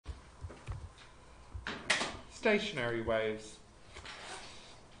stationary waves.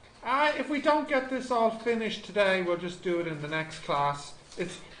 If we don't get this all finished today, we'll just do it in the next class.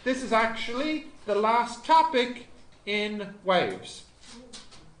 This is actually the last topic in waves.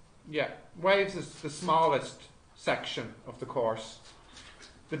 Yeah, waves is the smallest section of the course.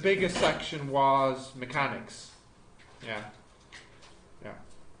 The biggest section was mechanics. Yeah. Yeah.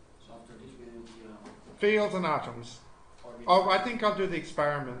 So after this we do the fields and atoms. Oh, I think I'll do the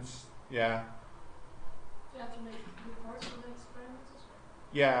experiments. Yeah. Do you have to make reports on the experiments as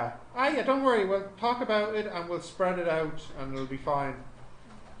well? Yeah. Yeah, don't worry. We'll talk about it and we'll spread it out and it'll be fine.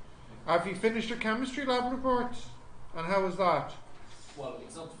 Have you finished your chemistry lab report? And how was that? well,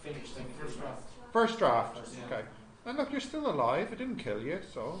 it's not finished. First draft. First draft. Yeah. Okay. And look, you're still alive. It didn't kill you,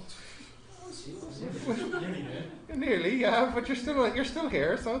 so. Nearly, yeah, but you're still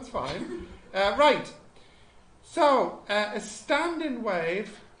here, so it's fine. Right. So, a standing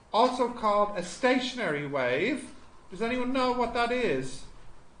wave, also called a stationary wave. Does anyone know what that is?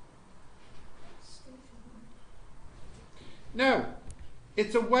 No.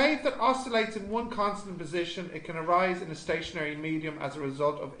 It's a wave that oscillates in one constant position. It can arise in a stationary medium as a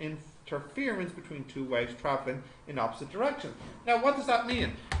result of interference between two waves travelling in opposite directions. Now, what does that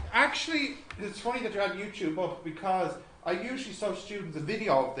mean? Actually, it's funny that you have YouTube up because I usually show students a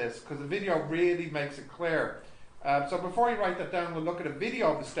video of this because the video really makes it clear. So before you write that down, we'll look at a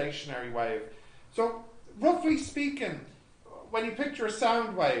video of a stationary wave. So, roughly speaking, when you picture a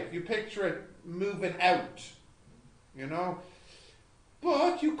sound wave, you picture it moving out, you know.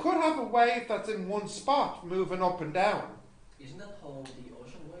 But you could have a wave that's in one spot, moving up and down. Isn't that how the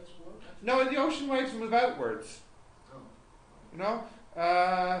ocean waves work? Actually? No, the ocean waves move outwards. Oh. You know,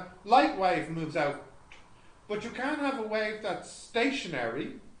 light wave moves out, but you can have a wave that's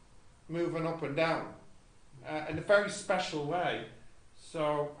stationary, moving up and down, in a very special way.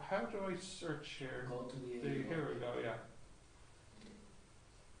 So, how do I search here? Go to Here we go. Yeah.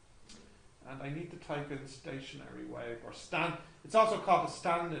 And I need to type in stationary wave or stand. It's also called a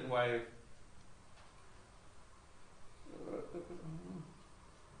standing wave.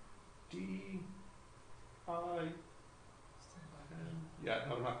 D-I. Yeah,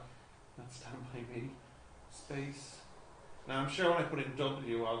 no, not stand by me. Space. Now I'm sure when I put in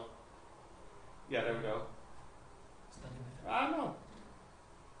W, I'll. Yeah, there we go. No.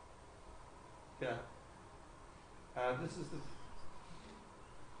 Yeah. This is the.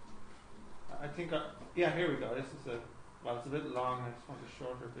 I think. Yeah, here we go. This is well, it's a bit long. I just want a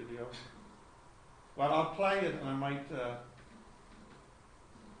shorter video. Well, I'll play it, and I might. No,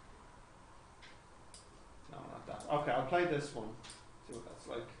 not that. Okay, I'll play this one. See what that's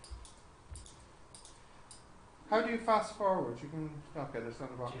like. How do you fast forward? You can. Okay, there's none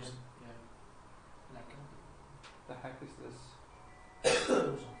about Just, it. yeah. Like The heck is this?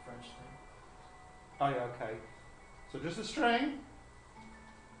 some French thing. Oh yeah, okay. So just a string,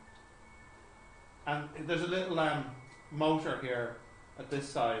 and there's a little motor here at this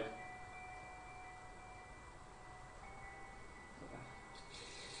side.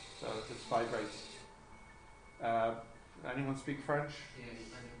 So it just vibrates. Anyone speak French?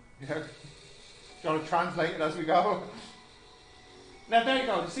 Yeah, Yeah. Do you want to translate it as we go? Now there you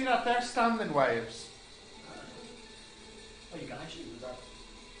go. You see that? They're standing waves. Oh, you can actually do that.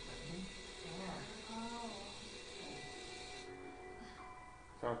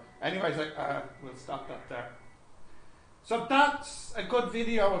 So, anyways, we'll stop that there. So that's a good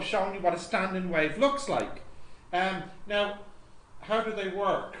video of showing you what a standing wave looks like. Now, how do they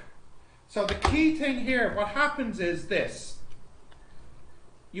work? So the key thing here, what happens is this.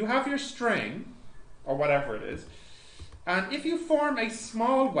 You have your string, or whatever it is, and if you form a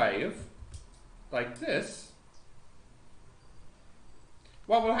small wave, like this,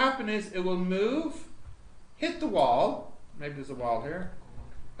 what will happen is it will move, hit the wall, maybe there's a wall here,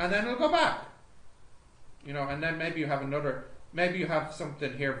 and then it'll go back. You know, and then maybe you have maybe you have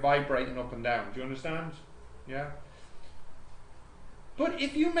something here vibrating up and down. Do you understand? Yeah? But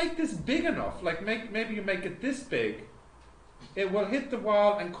if you make this big enough, like maybe you make it this big, it will hit the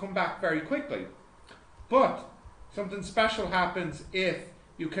wall and come back very quickly. But something special happens if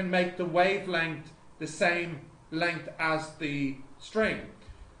you can make the wavelength the same length as the string.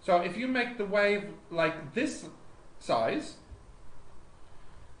 So if you make the wave like this size,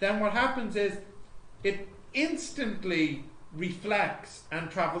 then what happens is it instantly reflects and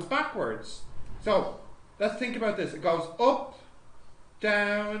travels backwards. So let's think about this. It goes up,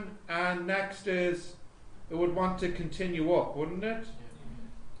 down, and next is, it would want to continue up, wouldn't it?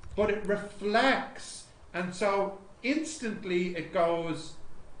 But it reflects, and so instantly it goes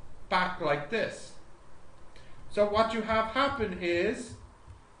back like this. So what you have happen is,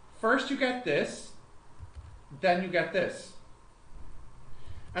 first you get this, then you get this.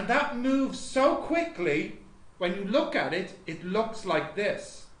 And that moves so quickly, when you look at it, it looks like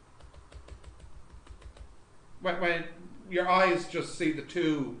this. When your eyes just see the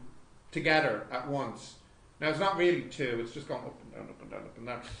two together at once. Now it's not really two, it's just going up and down, up and down, up and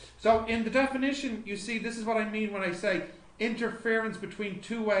down. So in the definition, you see, this is what I mean when I say interference between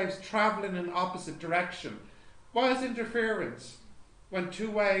two waves traveling in opposite direction. What is interference? When two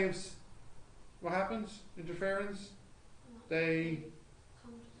waves, what happens? Interference? They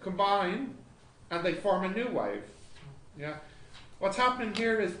combine and they form a new wave. Yeah. What's happening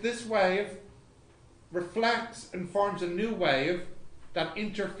here is this wave reflects and forms a new wave that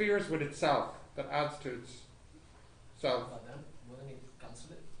interferes with itself, that adds to itself. But then, wouldn't it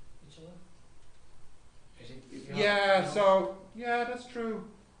cancel it, each other? Yeah, so, yeah, that's true.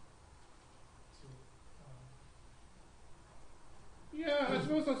 Yeah, I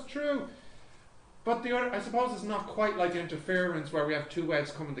suppose that's true. But the other, I suppose it's not quite like interference where we have two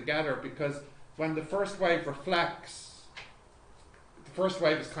waves coming together, because when the first wave reflects, the first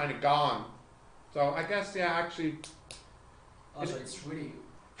wave is kind of gone. So I guess, yeah, actually... Also, it's really...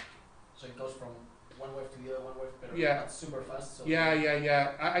 So it goes from one wave to the other, one wave, but Yeah. that's super fast. So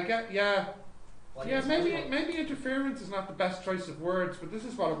Yeah. I get, yeah. what Yeah, is maybe possible? maybe interference is not the best choice of words, but this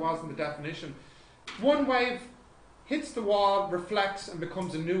is what it was in the definition. One wave hits the wall, reflects, and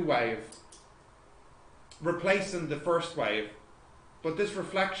becomes a new wave, replacing the first wave. But this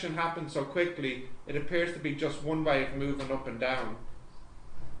reflection happens so quickly, it appears to be just one wave moving up and down.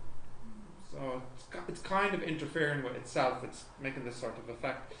 So it's kind of interfering with itself. It's making this sort of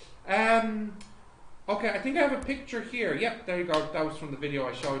effect. Okay, I think I have a picture here. Yep, there you go. That was from the video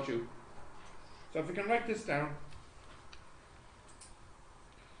I showed you. So if we can write this down.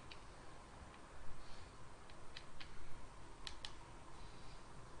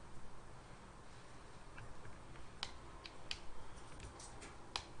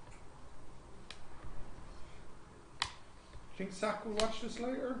 Think Zach will watch this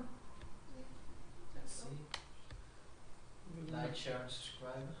later? Let's see. Like, share, and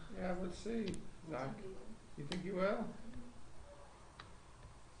subscribe. Yeah, we'll see. Zach, you think you will?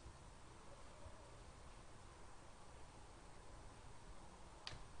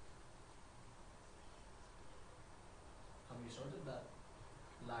 Have you sorted that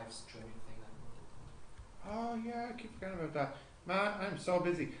live streaming thing that Oh yeah, I keep forgetting about that. Man, I'm so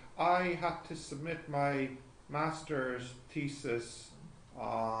busy. I had to submit my master's thesis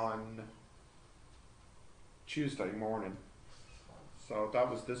on Tuesday morning. So that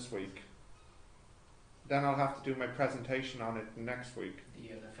was this week. Then I'll have to do my presentation on it next week. the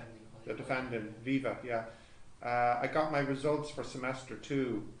defending one? The defendant, Viva, yeah. I got my results for semester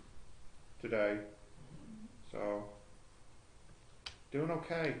 2 today. So, doing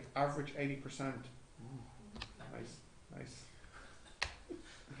okay. Average 80%. Nice.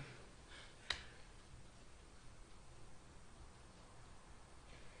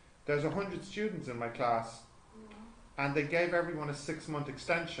 There's 100 students in my class, and they gave everyone a 6-month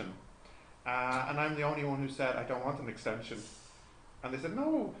extension. And I'm the only one who said, I don't want an extension. And they said,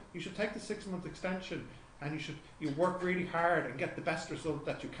 no, you should take the 6-month extension, and you work really hard and get the best result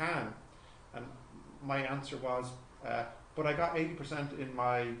that you can. And my answer was, but I got 80% in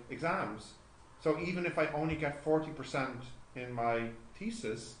my exams. So even if I only get 40% in my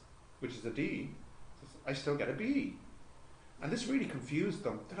thesis, which is a D, I still get a B. And this really confused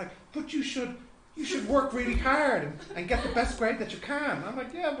them. They're like, but you should work really hard and get the best grade that you can. I'm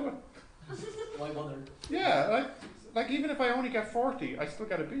like, yeah, but Why bother? yeah, like even if I only get 40, I still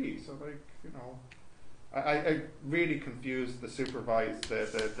get a B. So like, you know, I really confused the supervisor,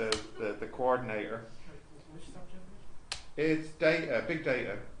 the coordinator. Which subject? It's data, big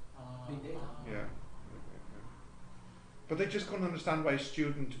data. Big data. Yeah. But they just couldn't understand why a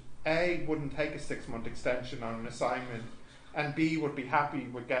student A wouldn't take a 6-month extension on an assignment, and B would be happy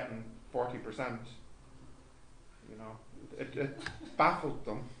with getting 40%. You know, it baffled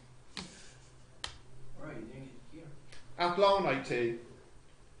them. Alright, you're doing it here. Athlone IT.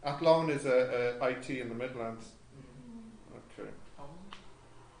 Athlone is a IT in the Midlands. Okay. How is it?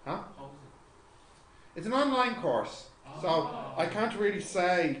 Huh? How is It's an online course, it? so I can't really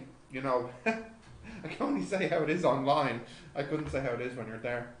say, you know, I can only say how it is online. I couldn't say how it is when you're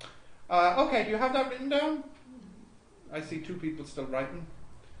there. Okay, do you have that written down? I see 2 people still writing.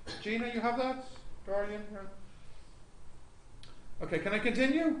 Gina, you have that? Dorian? Yeah. Okay, can I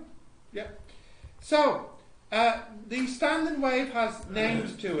continue? Yeah. So, the standing wave has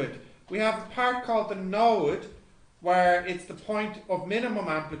names to it. We have a part called the node, where it's the point of minimum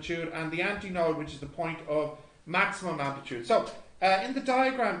amplitude, and the antinode, which is the point of maximum amplitude. So, in the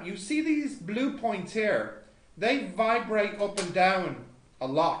diagram, you see these blue points here. they vibrate up and down a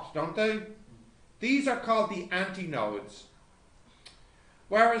lot, don't they? These are called the antinodes.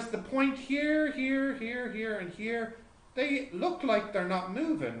 Whereas the point here, here, here, here, and here, they look like they're not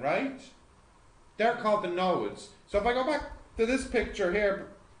moving, right? They're called the nodes. So if I go back to this picture here,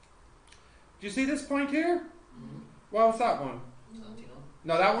 do you see this point here? What was that one?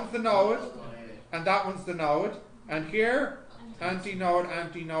 No, that one's the node, and that one's the node. And here, antinode,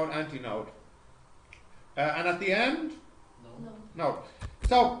 antinode, antinode. And at the end? No.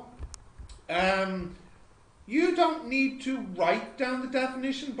 So, you don't need to write down the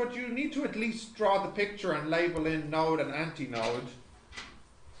definition, but you need to at least draw the picture and label in node and antinode.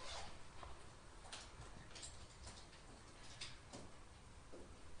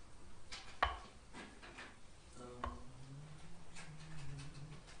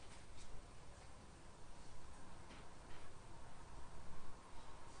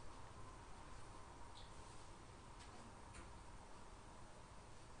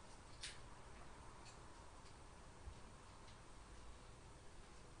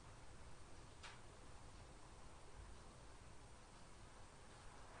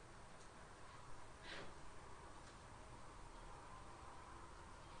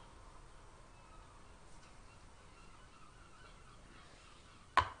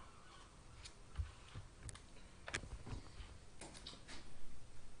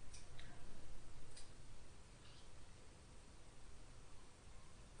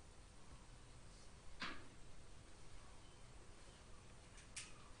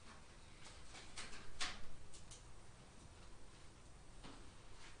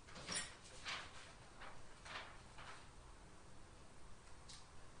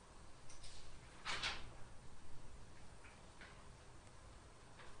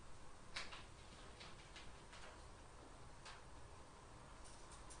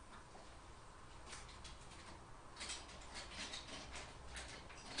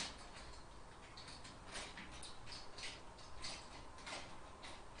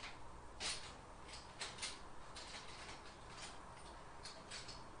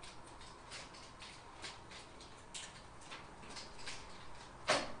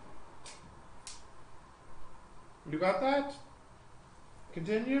 You got that?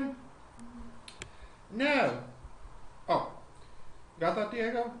 Continue. Now, got that,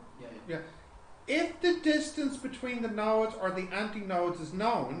 Diego? Yeah. If the distance between the nodes or the antinodes is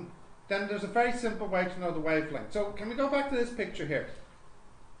known, then there's a very simple way to know the wavelength. So can we go back to this picture here?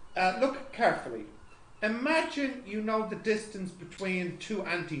 Look carefully. Imagine you know the distance between two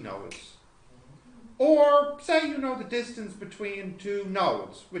antinodes. Or say you know the distance between two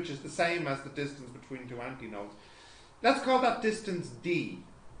nodes, which is the same as the distance between two antinodes. Let's call that distance d.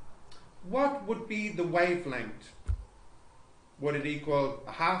 What would be the wavelength? Would it equal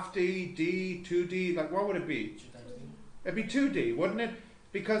a half d, d, 2d? Like what would it be? It'd be 2d, wouldn't it?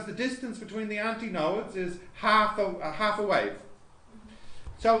 Because the distance between the antinodes is half a wave.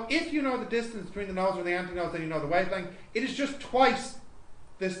 So if you know the distance between the nodes and the antinodes, then you know the wavelength. It is just twice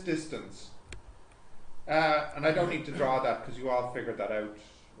this distance. And I don't need to draw that because you all figured that out.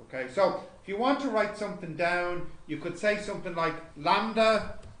 Okay, so if you want to write something down, you could say something like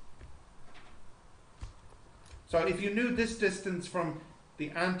lambda. So if you knew this distance from the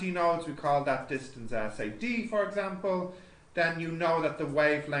antinodes, we call that distance, say d, for example, then you know that the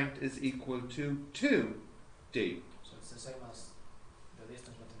wavelength is equal to 2d. So it's the same as the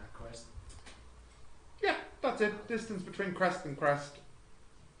distance between a crest. Yeah, that's it. Distance between crest and crest.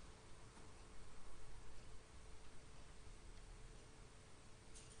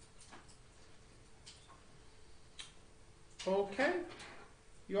 Okay.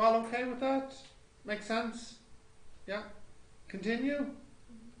 You all okay with that? Make sense? Yeah? Continue?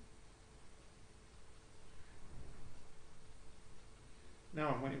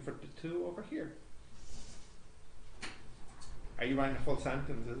 Now I'm waiting for the two over here. Are you writing a full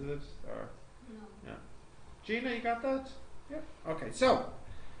sentence, is it? Or No. yeah. Gina, you got that? Yeah. Okay, so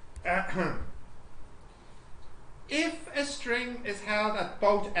if a string is held at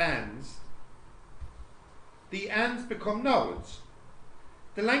both ends, the ends become nodes.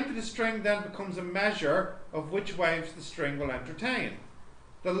 The length of the string then becomes a measure of which waves the string will entertain.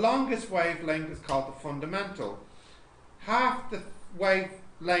 The longest wavelength is called the fundamental. Half the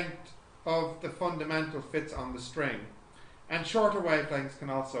wavelength of the fundamental fits on the string, and shorter wavelengths can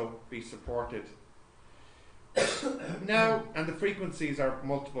also be supported. Now, and the frequencies are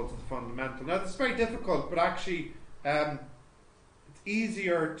multiples of the fundamental. Now, this is very difficult, but actually it's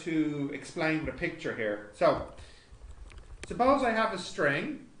easier to explain with a picture here. So, suppose I have a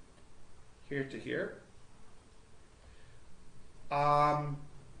string here to here.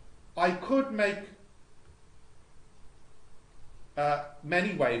 I could make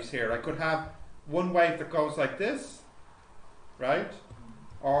many waves here. I could have one wave that goes like this, right?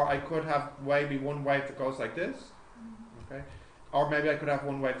 Or I could have maybe one wave that goes like this, okay? Or maybe I could have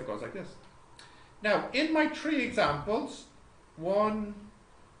one wave that goes like this. Now, in my three examples, one,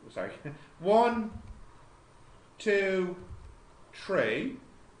 2, 3,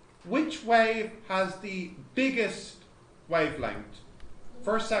 which wave has the biggest wavelength?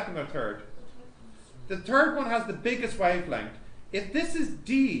 First, second, or third? The third one has the biggest wavelength. If this is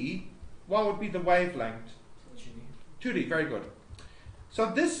D, what would be the wavelength? 2D, very good. So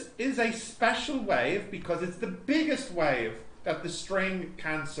this is a special wave because it's the biggest wave that the string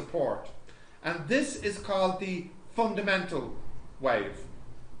can support. And this is called the fundamental wave,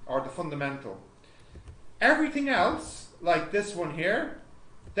 or the fundamental. Everything else, like this one here,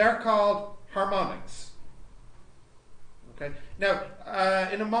 they're called harmonics. Okay. Now,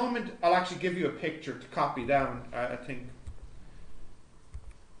 in a moment, I'll actually give you a picture to copy down, I think.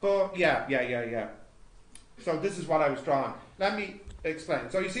 But, yeah. So this is what I was drawing. Let me explain.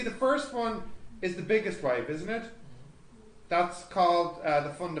 So you see the first one is the biggest wave, isn't it? That's called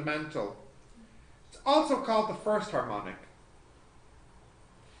the fundamental. It's also called the first harmonic.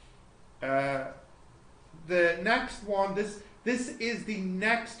 The next one, this is the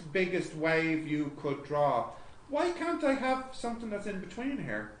next biggest wave you could draw. Why can't I have something that's in between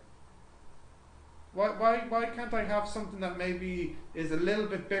here? Why can't I have something that maybe is a little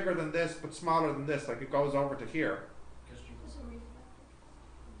bit bigger than this but smaller than this, like it goes over to here? It's a reflected.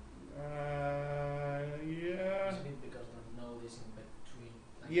 Yeah. Isn't it because the node is in between?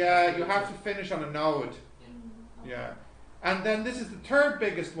 Like Yeah, you have to finish on a node. Yeah. Yeah. And then this is the third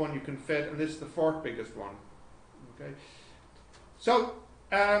biggest one you can fit, and this is the fourth biggest one. Okay. So,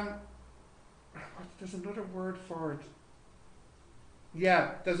 there's another word for it.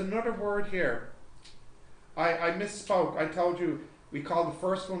 Yeah, there's another word here. I misspoke. I told you we call the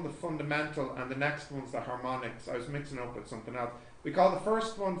first one the fundamental and the next one's the harmonics. I was mixing up with something else. We call the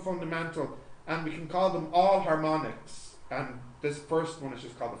first one fundamental, and we can call them all harmonics. And this first one is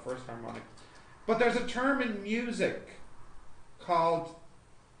just called the first harmonic. But there's a term in music called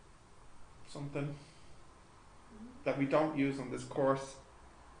something that we don't use on this course.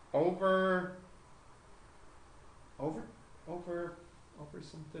 Over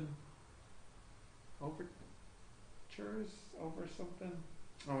something. Overtures? Over something?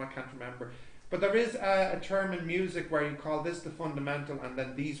 Oh, I can't remember. But there is a term in music where you call this the fundamental and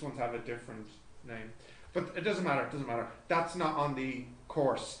then these ones have a different name. But it doesn't matter, That's not on the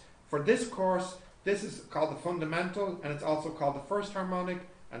course. For this course, this is called the fundamental, and it's also called the first harmonic,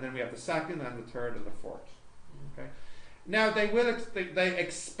 and then we have the second and the third and the fourth. Okay. Now they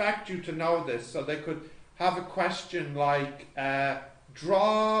expect you to know this, so they could have a question like,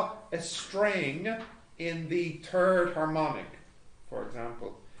 draw a string in the third harmonic, for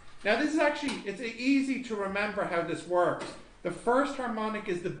example. Now this is actually, it's easy to remember how this works. The first harmonic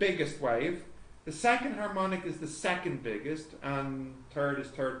is the biggest wave, the second harmonic is the second biggest, and third is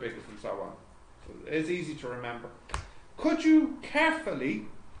third biggest, and so on. So it's easy to remember. Could you carefully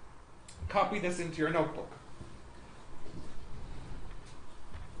copy this into your notebook?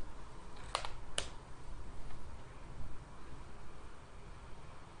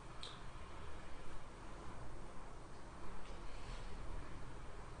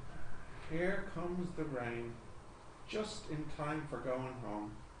 Here comes the rain, just in time for going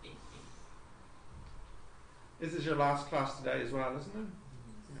home. This is your last class today as well, isn't it?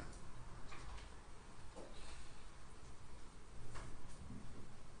 Yeah.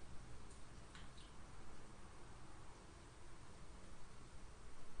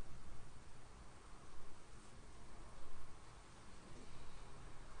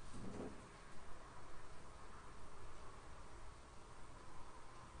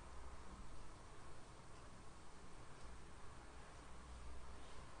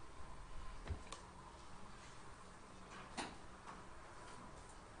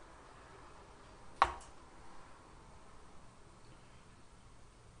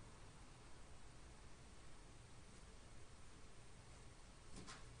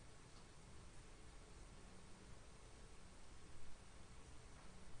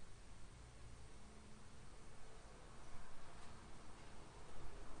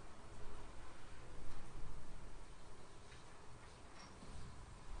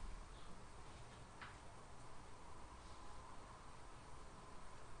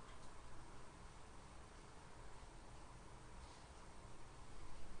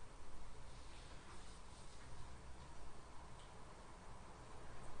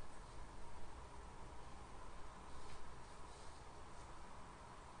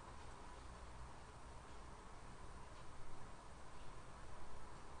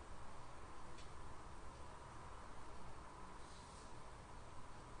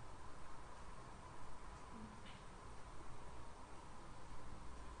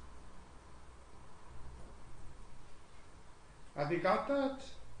 Have you got that?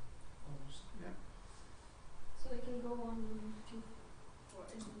 Almost. So they can go on to for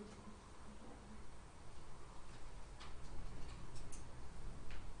anything.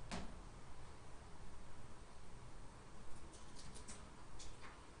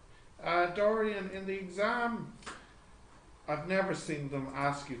 Dorian, in the exam, I've never seen them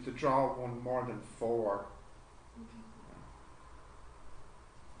ask you to draw one more than 4.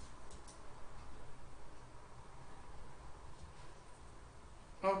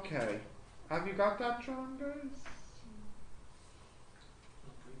 Okay. Have you got that drawn, guys?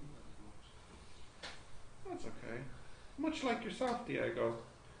 Not really, but it That's okay. Much like yourself, Diego.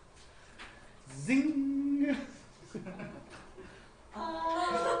 Zing!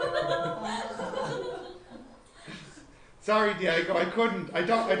 Sorry, Diego, I couldn't. I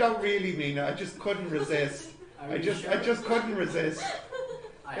don't really mean it. I just couldn't resist. Are I you just sure? couldn't resist.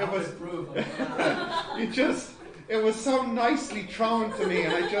 I it have was- to prove of that. It was so nicely thrown to me,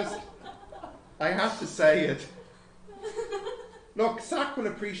 and I have to say it. Look, Zach will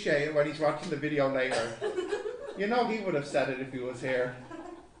appreciate it when he's watching the video later. You know he would have said it if he was here.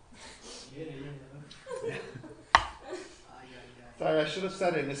 Yeah. Sorry, I should have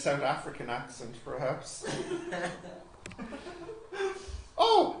said it in a South African accent, perhaps.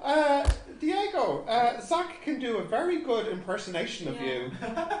 Diego, Zach can do a very good impersonation of you.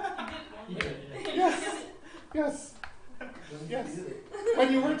 He did one. Yes, yes. Yes.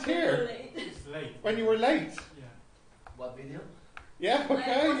 When you weren't here, It's late. when you were late. Yeah. What video? Yeah,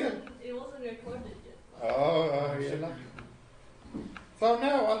 okay. Yeah. It wasn't recorded yet. Oh, yeah. No. So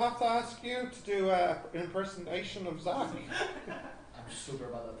now I'll have to ask you to do an impersonation of Zach. I'm super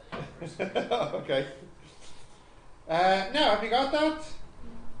bad at that. Okay. Now, have you got that?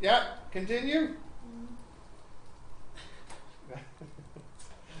 Yeah, continue.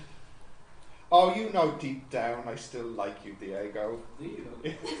 Oh, you know deep down I still like you, Diego. Do you?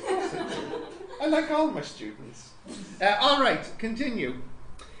 I like all my students. All right, continue.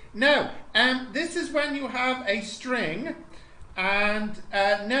 Now, this is when you have a string, and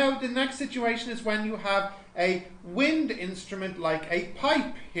now the next situation is when you have a wind instrument like a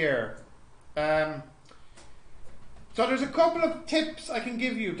pipe here. So there's a couple of tips I can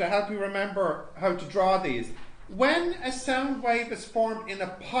give you to help you remember how to draw these. When a sound wave is formed in a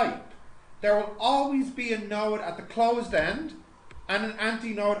pipe, there will always be a node at the closed end and an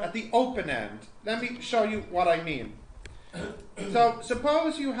antinode at the open end. Let me show you what I mean. So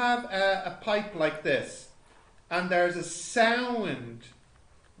suppose you have a pipe like this, and there's a sound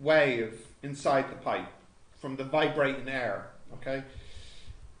wave inside the pipe from the vibrating air, okay?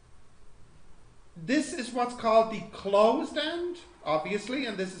 This is what's called the closed end, obviously,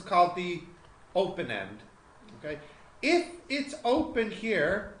 and this is called the open end, okay? If it's open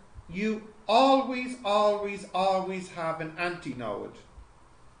here, you always have an antinode,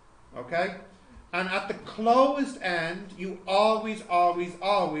 okay? And at the closed end, you always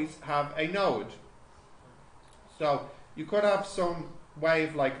have a node. So you could have some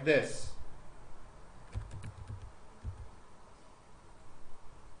wave like this.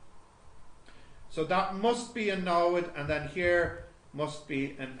 So that must be a node, and then here must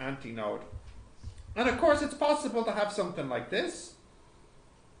be an antinode. And of course, it's possible to have something like this.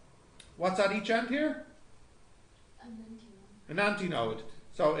 What's at each end here? An antinode.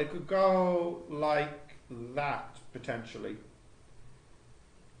 So it could go like that, potentially.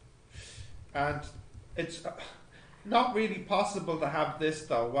 And it's not really possible to have this,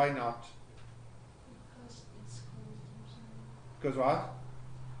 though. Why not? Because it's closed or something. Because what?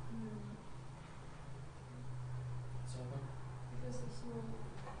 It's open. Because it's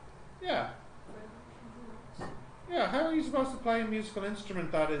no Yeah. Yeah, how are you supposed to play a musical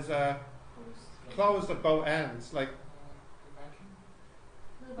instrument that is closed at both ends? Like,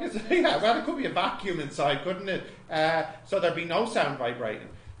 yes, yeah, well, it could be a vacuum inside, couldn't it? So there'd be no sound vibrating.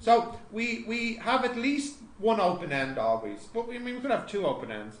 So we have at least one open end always, but we could have two open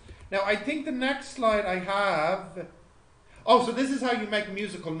ends. Now, I think the next slide I have... Oh, so this is how you make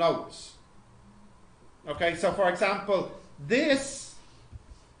musical notes. Okay, so for example, this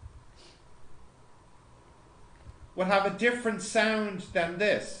would have a different sound than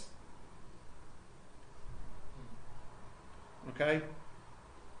this. Okay?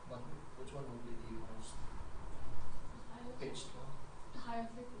 But which one would be the most pitched one? The higher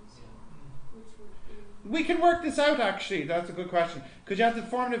frequency, Yeah. which would be We can work this out actually, that's a good question. Because you have the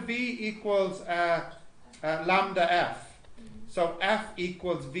formula V equals lambda F. So F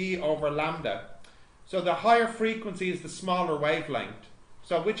equals V over lambda. So the higher frequency is the smaller wavelength.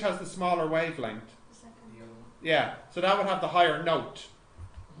 So which has the smaller wavelength? the second. The other one? Yeah, so that would have the higher note.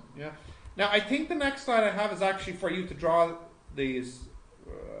 Yeah. Now I think the next slide I have is actually for you to draw these.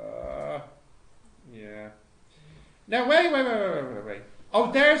 Yeah. Now wait.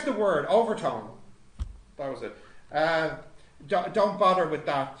 Oh, there's the word overtone. That was it. Don't bother with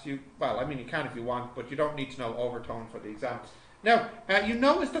that. You can if you want, but you don't need to know overtone for the exam. Now, you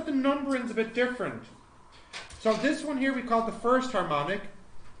notice that the numbering's a bit different. So this one here we call the first harmonic.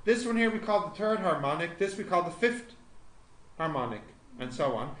 This one here we call the third harmonic. This we call the fifth harmonic, and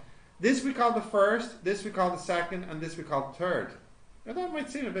so on. This we call the first. This we call the second, and this we call the third. Now that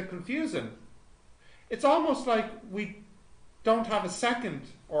might seem a bit confusing. It's almost like we don't have a second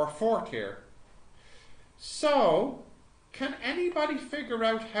or a fourth here. So, can anybody figure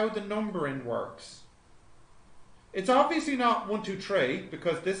out how the numbering works? It's obviously not 1, 2, 3,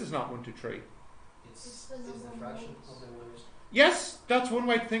 because this is not 1, 2, 3. It's the fraction of the waves. Yes, that's one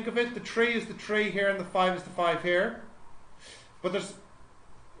way to think of it. The 3 is the 3 here and the 5 is the 5 here. But there's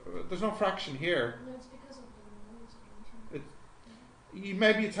no fraction here. No, it's because of the nodes.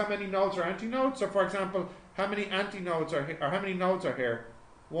 Maybe it's how many nodes are antinodes. So for example, how many antinodes are here, or how many nodes are here?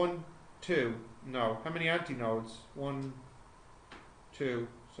 1, 2. No. How many antinodes? 1, 2.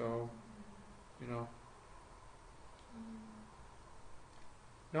 So,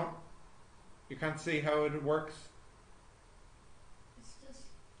 No? You can't see how it works? It's just.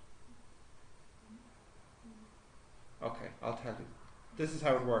 Okay, I'll tell you. This is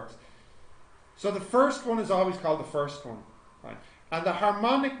how it works. So the first one is always called the first one. Right? And the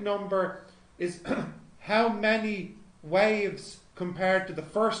harmonic number is how many waves compared to the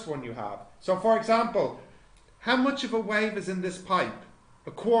first one you have. So for example, how much of a wave is in this pipe?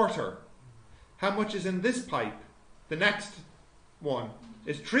 A quarter. How much is in this pipe? The next one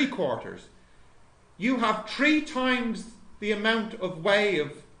is 3/4. You have 3 times the amount of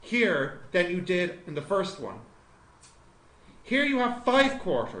wave here than you did in the first one. Here you have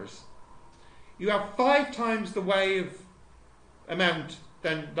 5/4. You have 5 times the wave amount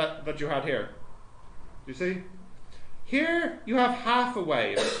than that you had here. Do you see? Here you have half a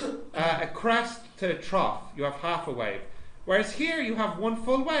wave, a crest to trough. You have half a wave. Whereas here you have 1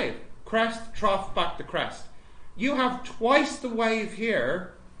 full wave, crest, trough, back to crest. You have twice the wave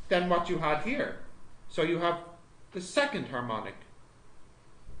here than what you had here. So you have the second harmonic.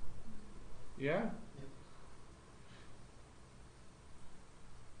 Yeah?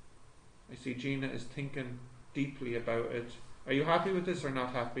 I see Gina is thinking deeply about it. Are you happy with this or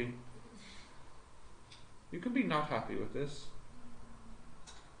not happy? You can be not happy with this.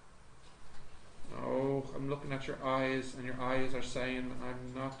 Oh, I'm looking at your eyes, and your eyes are saying,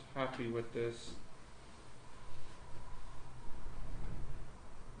 I'm not happy with this.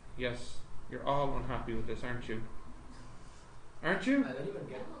 Yes, you're all unhappy with this, aren't you? Aren't you? I don't even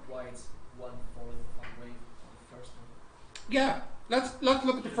get why it's 1/4 of a wave on the first one. Yeah, let's look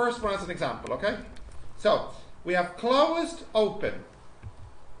at the first one as an example, okay? So, we have closed, open.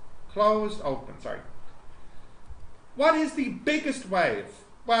 Closed, open, sorry. What is the biggest wave?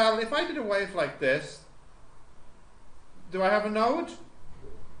 Well, if I did a wave like this, do I have a node?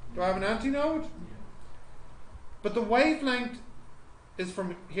 Do I have an antinode? But the wavelength is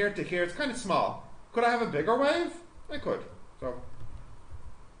from here to here. It's kind of small. Could I have a bigger wave? I could. So,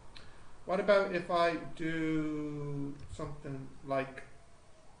 what about if I do something like,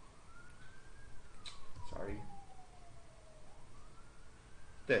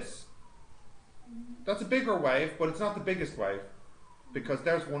 this? That's a bigger wave, but it's not the biggest wave, because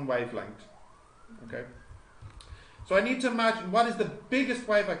there's one wavelength. Okay. So I need to imagine what is the biggest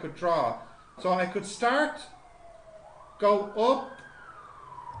wave I could draw. So I could go up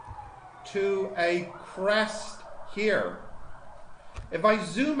to a crest here. If I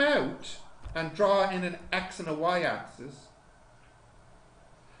zoom out and draw in an x and a y axis,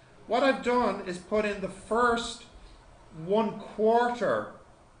 what I've done is put in the first 1/4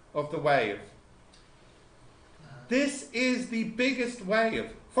 of the wave. This is the biggest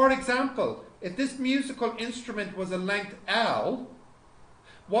wave. For example, if this musical instrument was a length L,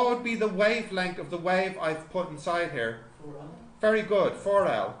 what would be the wavelength of the wave I've put inside here? 4L. Very good,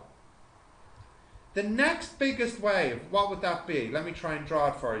 4L. The next biggest wave, what would that be? Let me try and draw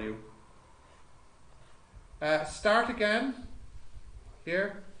it for you. Start again,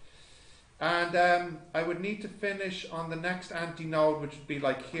 here. And I would need to finish on the next antinode, which would be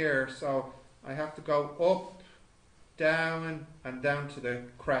like here. So I have to go up, down, and down to the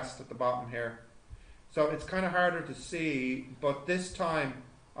crest at the bottom here. So it's kind of harder to see, but this time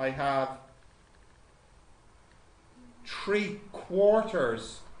I have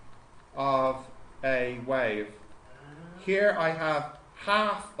 3/4 of a wave. Here I have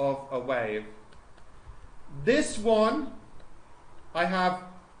half of a wave. This one I have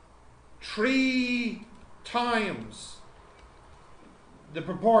 3 times the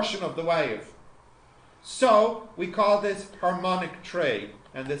proportion of the wave. So we call this harmonic 3,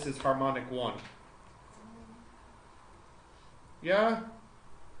 and this is harmonic 1. Yeah?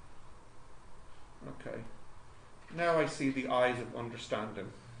 Okay. Now I see the eyes of understanding.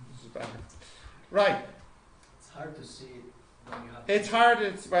 This is better. Right. It's hard to see it when you have. It's hard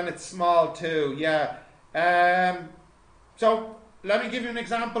when it's small too, yeah. So let me give you an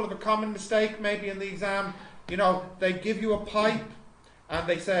example of a common mistake maybe in the exam. You know, they give you a pipe and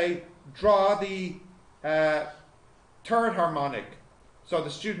they say, draw the third harmonic. So the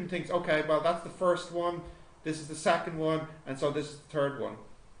student thinks, okay, well that's the first one, this is the second one, and so this is the third one.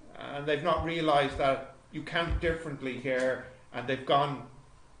 And they've not realised that you count differently here, and they've gone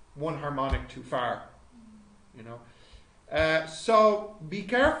one harmonic too far. You know. So be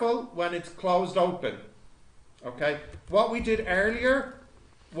careful when it's closed open. Okay. What we did earlier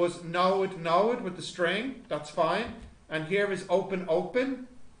was node with the string. That's fine. And here is open open.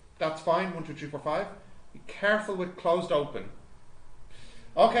 That's fine. 1, 2, 3, 4, 5. Be careful with closed open.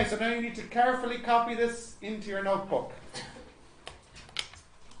 Okay. So now you need to carefully copy this into your notebook.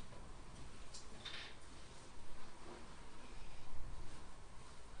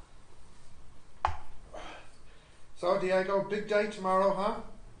 So Diego, big day tomorrow, huh?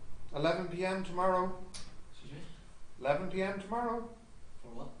 11 p.m. tomorrow. Excuse me? 11 p.m. tomorrow. For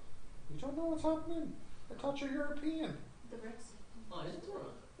what? You don't know what's happening. I thought you're European. The Brexit. Oh, is it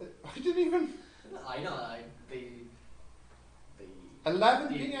tomorrow? I didn't even. I know. They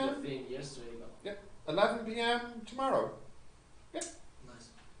 11 did p.m. the thing yesterday. But 11 p.m. tomorrow. nice.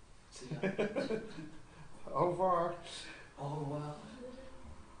 See that? Over. Oh wow.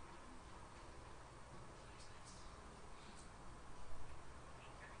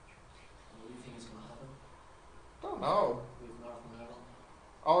 What do you think is gonna happen Don't know. with Northern Ireland?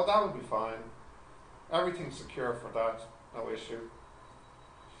 Oh, that would be fine. Everything's secure for that. No issue.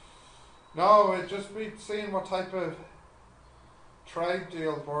 No, it'd just be seeing what type of trade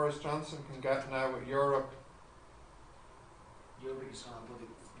deal Boris Johnson can get now with Europe. Europe is gonna put it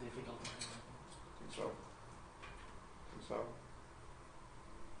difficult. I think so.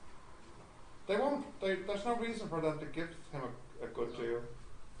 They won't. There's no reason for them to give him a good deal.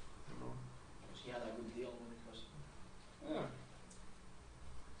 You know. Because he had a good deal when it was. Yeah.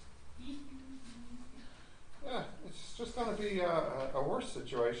 Yeah, it's just going to be a worse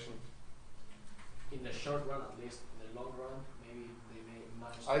situation. In the short run, at least. In the long run, maybe they may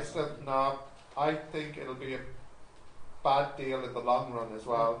manage. I to still something. no. I think it'll be a bad deal in the long run as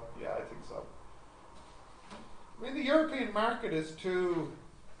well. Yeah, I think so. I mean, the European market is too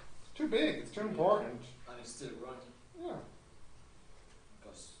big. It's too important. And it's still growing Yeah,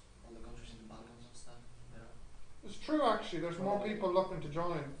 because all the countries in the Balkans and stuff. it's true. Actually, there's more people looking to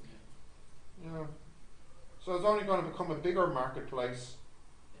join. Yeah. Yeah. So it's only going to become a bigger marketplace.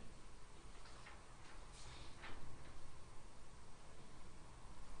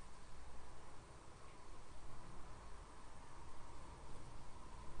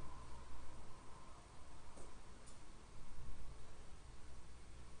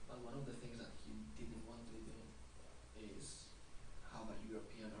 And one of the things that he didn't want to do is have a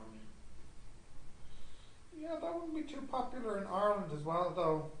European army. Yeah, that wouldn't be too popular in Ireland as well,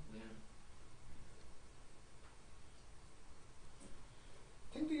 though. Yeah.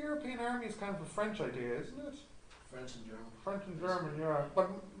 I think the European army is kind of a French idea, isn't it? French and German. French and German, yeah. But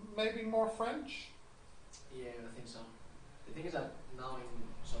maybe more French? Yeah, I think so. The thing is that now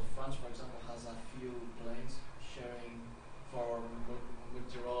France, for example, has a few planes sharing for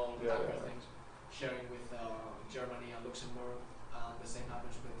multi-role Yeah, type of yeah. things, sharing with Germany and Luxembourg, and the same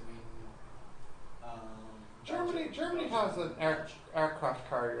happens between. Germany has an aircraft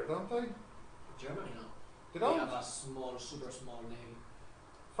carrier, don't they? Germany, no. They They don't? have a small, super small navy.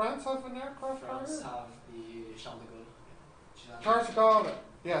 France have an aircraft France carrier? have the Charles de Gaulle. Which is a Charles de Gaulle,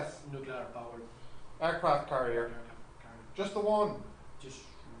 yes. nuclear powered Aircraft carrier. aircraft carrier. Just the one? Just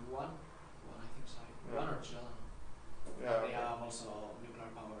one I think so. Yeah. One or two, I don't know. Yeah. They have also nuclear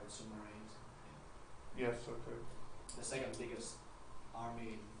powered submarines. Yes, okay. The second biggest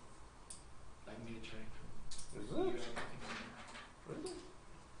army in like military. Is Europe, it? I think so. Really?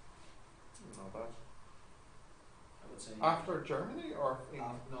 I didn't know that. I would say After Germany or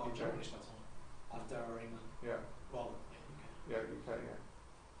no, UK? Germany is quite small. After England. Yeah, Well, yeah, yeah, UK, yeah.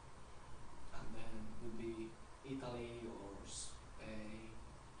 and then would be Italy or Spain.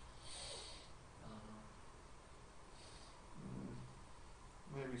 I don't know.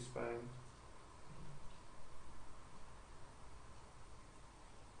 Maybe Spain.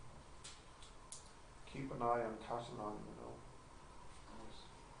 Keep an eye on Catalan, you know. Of course.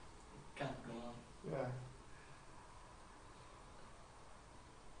 Can't go on. Yeah.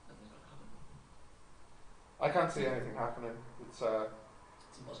 can't see anything happening. It's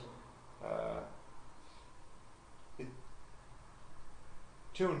impossible. it,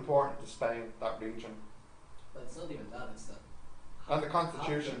 too important to Spain, that region. But it's not even that, it's that. And the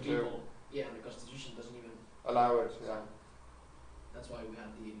Constitution half the too. people- Yeah, and the Constitution doesn't even. Allow it, yeah. That's why we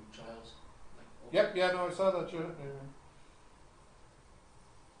had the trials. Like, Yep, yeah, no, I saw that, yeah.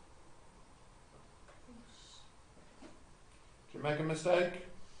 Did you make a mistake?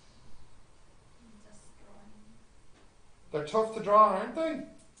 Just drawing. They're tough to draw, aren't they?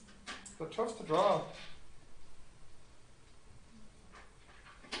 They're tough to draw.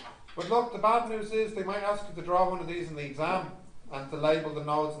 But look, the bad news is they might ask you to draw one of these in the exam and to label the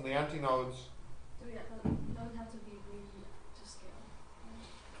nodes and the antinodes. So yeah, but you don't have to be really to scale.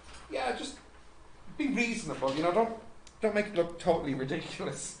 Yeah, just be reasonable, you know, don't make it look totally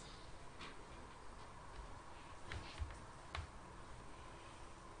ridiculous.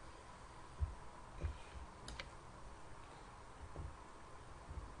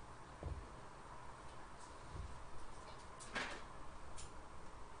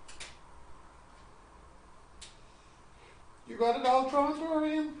 You got it all drawn,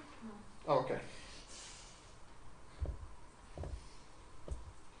 Dorian? No. Okay.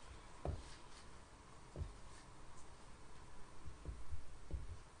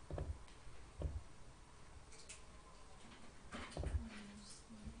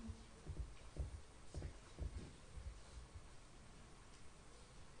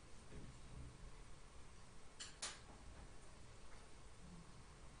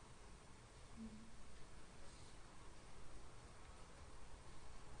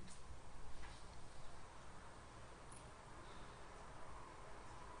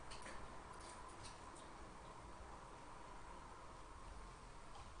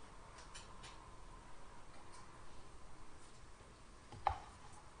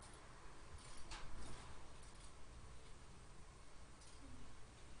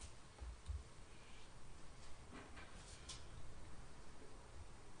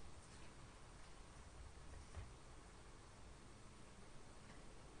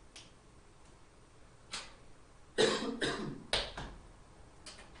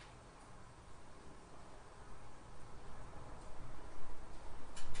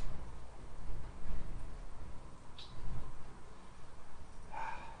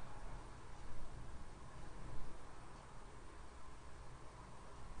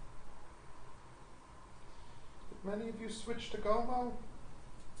 Many of you switch to Gomo?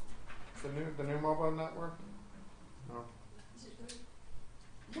 The new mobile network? No. Is it good?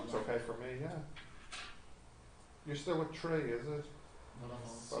 Looks okay for me, yeah. You're still with Tree, is it?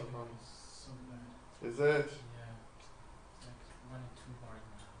 Vodafone. So bad. Is it? Yeah. It's like running too hard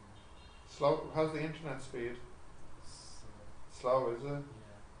now. Slow? How's the internet speed? So, Slow, is it?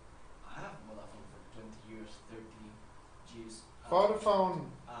 yeah. I have Vodafone for 20 years, 30 Gs. Vodafone.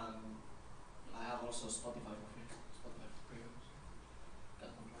 I have also Spotify for free. Spotify for premium.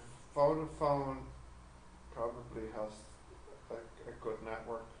 Can't complain. Vodafone probably has a good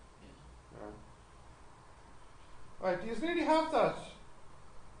network. Yeah. Yeah. Right, do you nearly have that?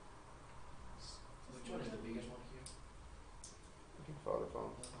 Which one is the biggest one here? I think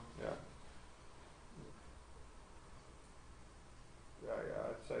Vodafone. Vodafone. Yeah. Yeah,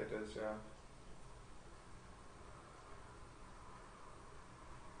 I'd say it is, yeah.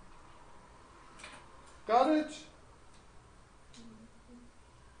 Got it?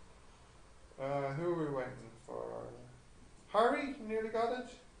 Who are we waiting for? Harry, you nearly got it?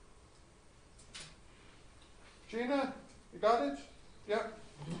 Gina, you got it? Yep.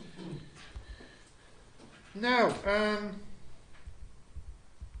 Now,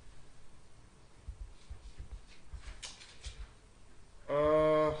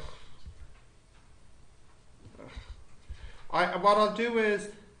 what I'll do is,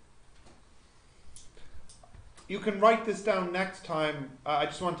 you can write this down next time. I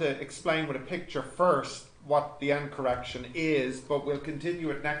just want to explain with a picture first what the end correction is, but we'll continue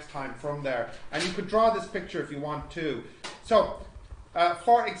it next time from there. And you could draw this picture if you want to. So,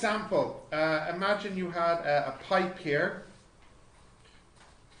 for example, imagine you had a pipe here.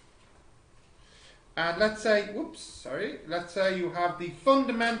 And let's say you have the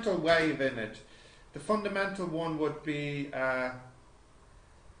fundamental wave in it. The fundamental one would be, oh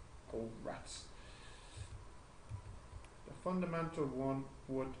rats. The fundamental one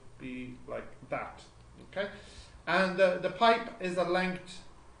would be like that, okay? And the pipe is a length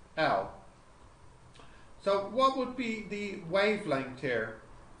L. So what would be the wavelength here?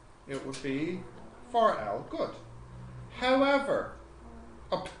 It would be 4L, good. However,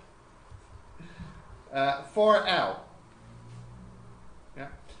 4L. Yeah.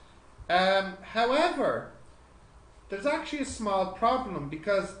 However, there's actually a small problem,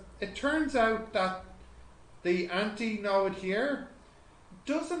 because it turns out that the antinode here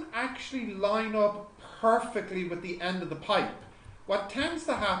doesn't actually line up perfectly with the end of the pipe. What tends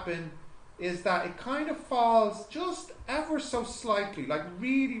to happen is that it kind of falls just ever so slightly, like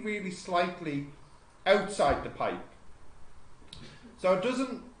really, really slightly outside the pipe. So it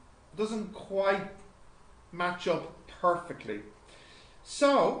doesn't quite match up perfectly.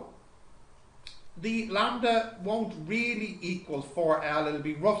 So the lambda won't really equal 4L, it'll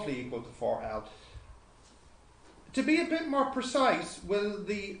be roughly equal to 4L. To be a bit more precise, will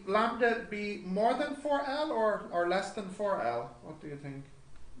the lambda be more than 4L or less than 4L? What do you think?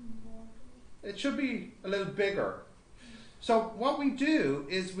 It should be a little bigger. So what we do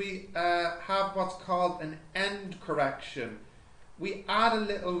is we have what's called an end correction. We add a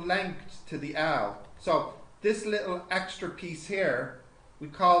little length to the L. So this little extra piece here, we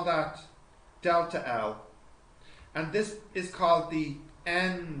call that delta L. And this is called the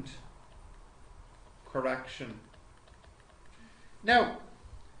end correction. Now,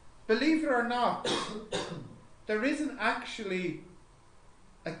 believe it or not, there isn't actually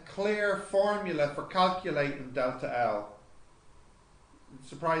a clear formula for calculating delta L,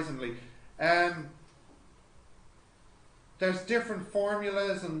 surprisingly. There's different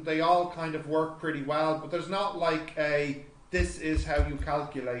formulas and they all kind of work pretty well, but there's not like a this is how you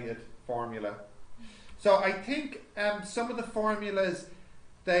calculate it formula. So I think some of the formulas,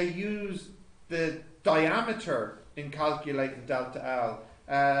 they use the diameter in calculating delta L.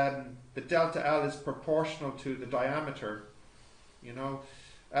 The delta L is proportional to the diameter, you know.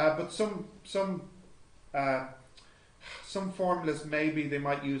 But some formulas, maybe they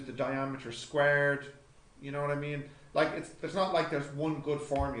might use the diameter squared, you know what I mean? Like it's not like there's one good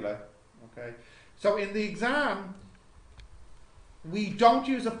formula, okay? So in the exam, we don't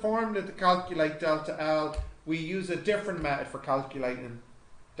use a formula to calculate delta L. We use a different method for calculating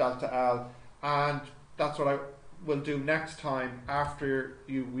delta L, and that's what I will do next time after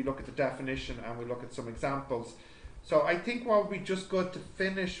we look at the definition and we look at some examples. So I think what would be just good to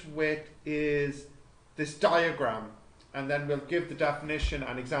finish with is this diagram, and then we'll give the definition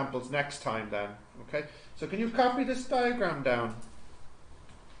and examples next time then, okay? So can you copy this diagram down?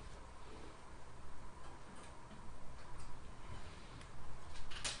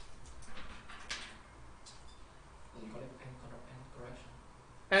 You call it end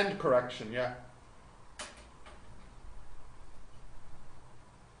correction? End correction, yeah.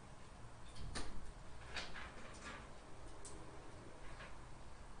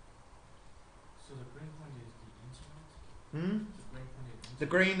 So the green one is the Hmm? antinode? The green one is The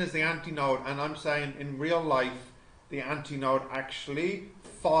green is the antinode, and I'm saying in real life the antinode actually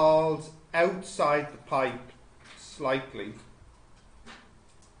falls outside the pipe slightly.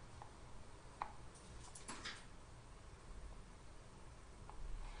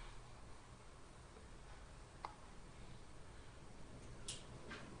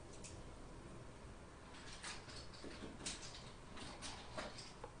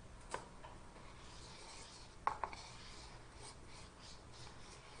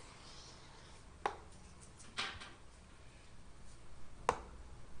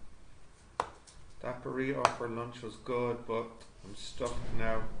 That burrito for lunch was good, but I'm stuffed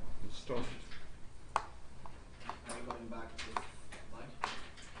now. I'm stuffed. Are you going back with Mike?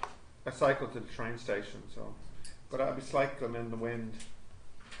 I cycled to the train station, so. But I'll be cycling in the wind.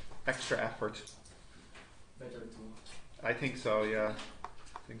 Extra effort. Better to. I think so, yeah.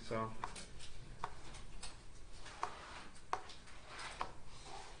 I think so.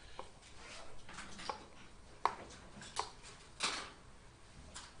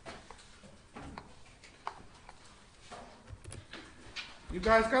 You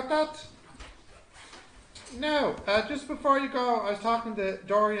guys got that? No, just before you go, I was talking to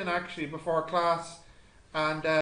Dorian actually before class, and